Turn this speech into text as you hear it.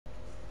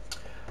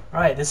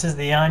Alright, this is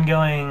the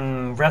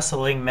ongoing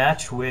wrestling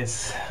match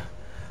with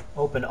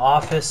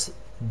OpenOffice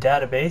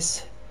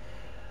database.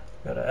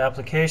 Go to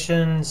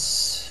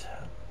Applications,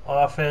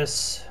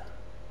 Office.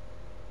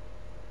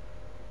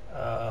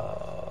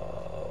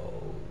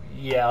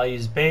 Yeah, I'll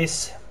use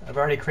base. I've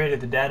already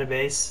created the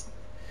database.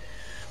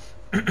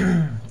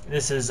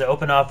 This is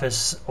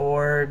OpenOffice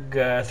org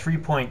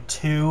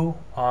 3.2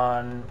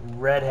 on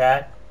Red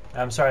Hat.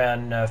 I'm sorry,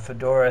 on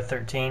Fedora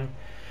 13.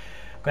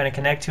 I'm going to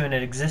connect to an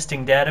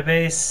existing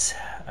database.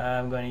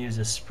 I'm going to use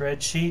a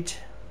spreadsheet.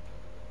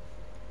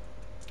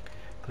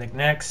 Click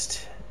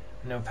Next.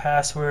 No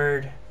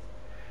password.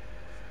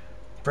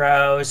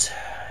 Browse.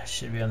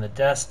 Should be on the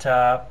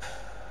desktop.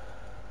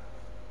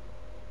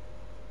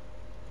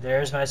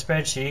 There's my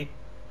spreadsheet.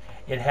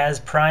 It has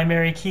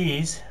primary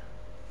keys.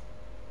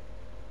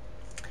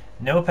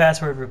 No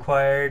password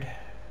required.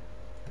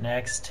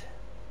 Next.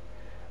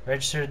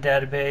 Register the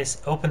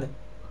database. Open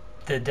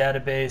the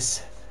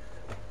database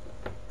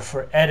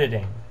for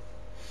editing.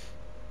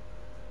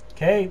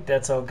 Okay,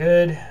 that's all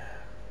good.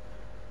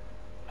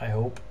 I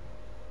hope.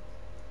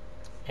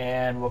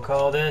 And we'll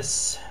call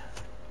this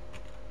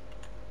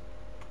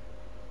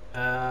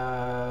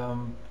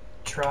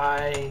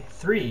try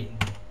 3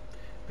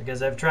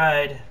 because I've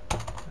tried.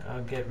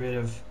 I'll get rid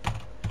of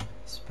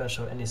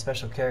any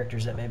special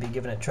characters that may be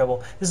giving it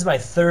trouble. This is my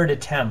third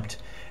attempt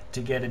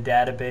to get a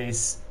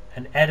database,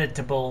 an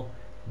editable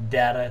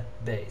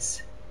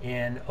database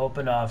in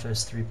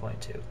OpenOffice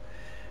 3.2.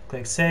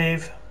 Click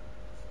Save.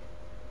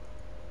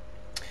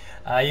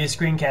 I use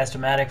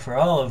Screencast-O-Matic for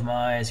all of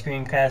my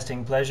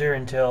screencasting pleasure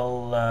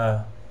until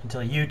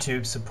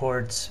YouTube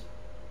supports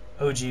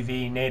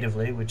OGV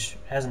natively, which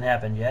hasn't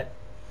happened yet.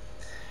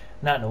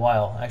 Not in a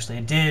while. Actually,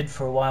 it did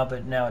for a while,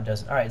 but now it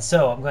doesn't. Alright,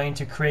 so I'm going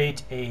to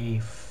create a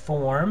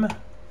form. I'm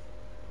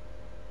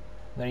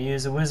going to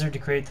use a wizard to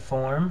create the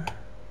form.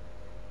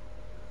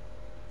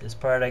 This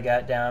part I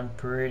got down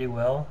pretty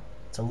well.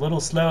 It's a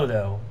little slow,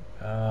 though.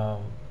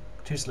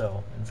 Too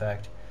slow, in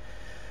fact.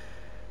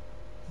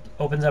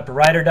 Opens up a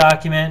writer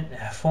document,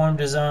 form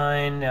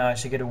design. Now I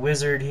should get a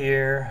wizard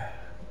here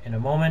in a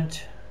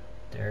moment.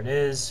 There it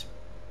is.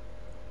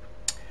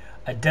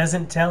 It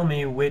doesn't tell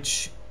me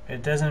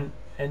it doesn't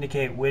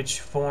indicate which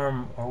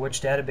form or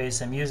which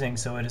database I'm using,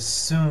 so it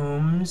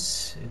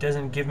assumes, it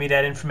doesn't give me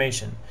that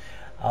information.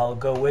 I'll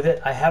go with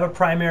it. I have a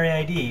primary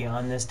ID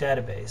on this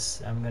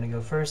database. I'm going to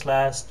go first,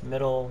 last,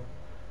 middle,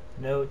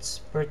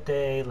 notes,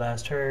 birthday,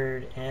 last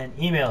heard, and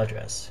email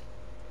address.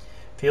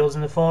 Fields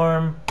in the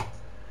form,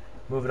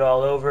 move it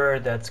all over.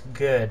 That's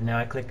good. Now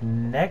I click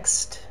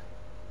Next.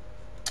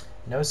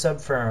 No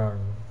subform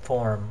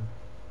form.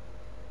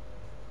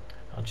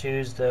 I'll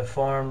choose the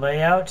form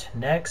layout.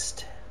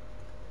 Next.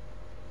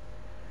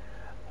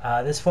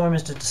 This form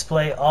is to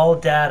display all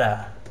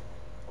data.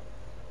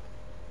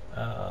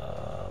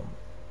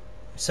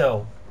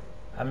 So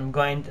I'm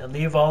going to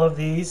leave all of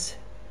these.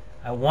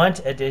 I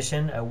want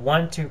addition, I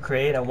want to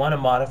create, I want to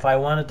modify, I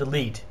want to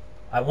delete.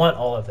 I want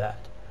all of that.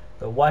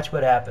 But watch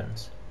what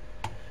happens.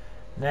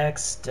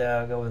 Next,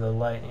 go with a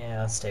light.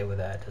 Yeah, I'll stay with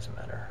that. Doesn't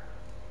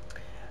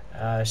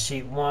matter.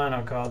 Sheet 1,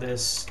 I'll call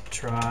this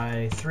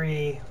try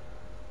 3.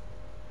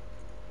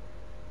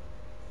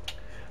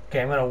 Okay,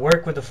 I'm going to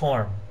work with the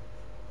form.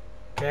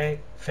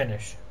 Okay,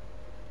 finish.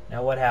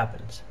 Now what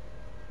happens?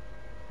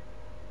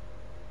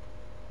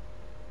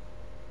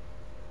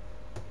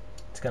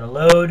 It's going to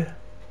load,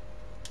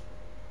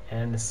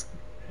 and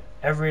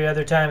every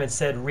other time it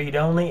said read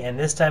only, and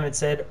this time it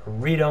said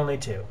read only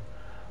too.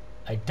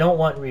 I don't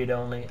want read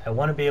only. I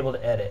want to be able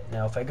to edit.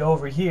 Now if I go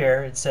over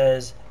here, it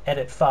says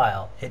edit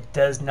file. It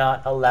does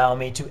not allow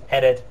me to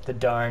edit the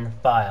darn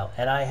file,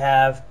 and I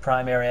have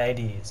primary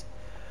IDs.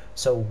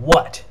 So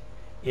what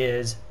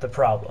is the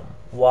problem?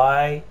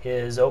 Why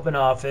is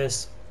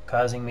OpenOffice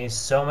causing me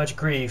so much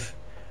grief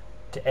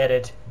to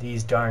edit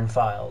these darn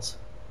files,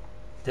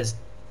 this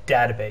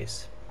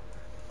database?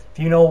 If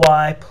you know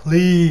why,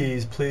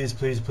 please, please,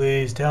 please,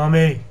 please tell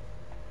me.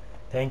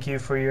 Thank you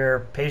for your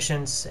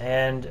patience,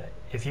 and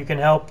if you can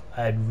help,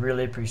 I'd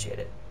really appreciate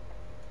it.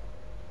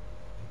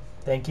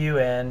 Thank you,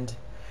 and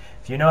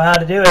if you know how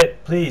to do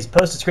it, please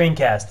post a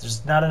screencast.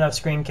 There's not enough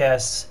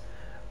screencasts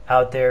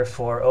out there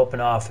for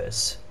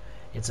OpenOffice.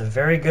 It's a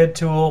very good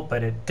tool,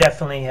 but it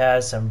definitely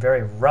has some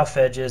very rough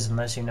edges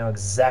unless you know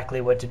exactly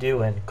what to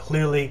do, and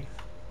clearly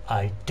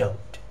I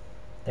don't.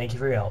 Thank you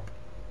for your help.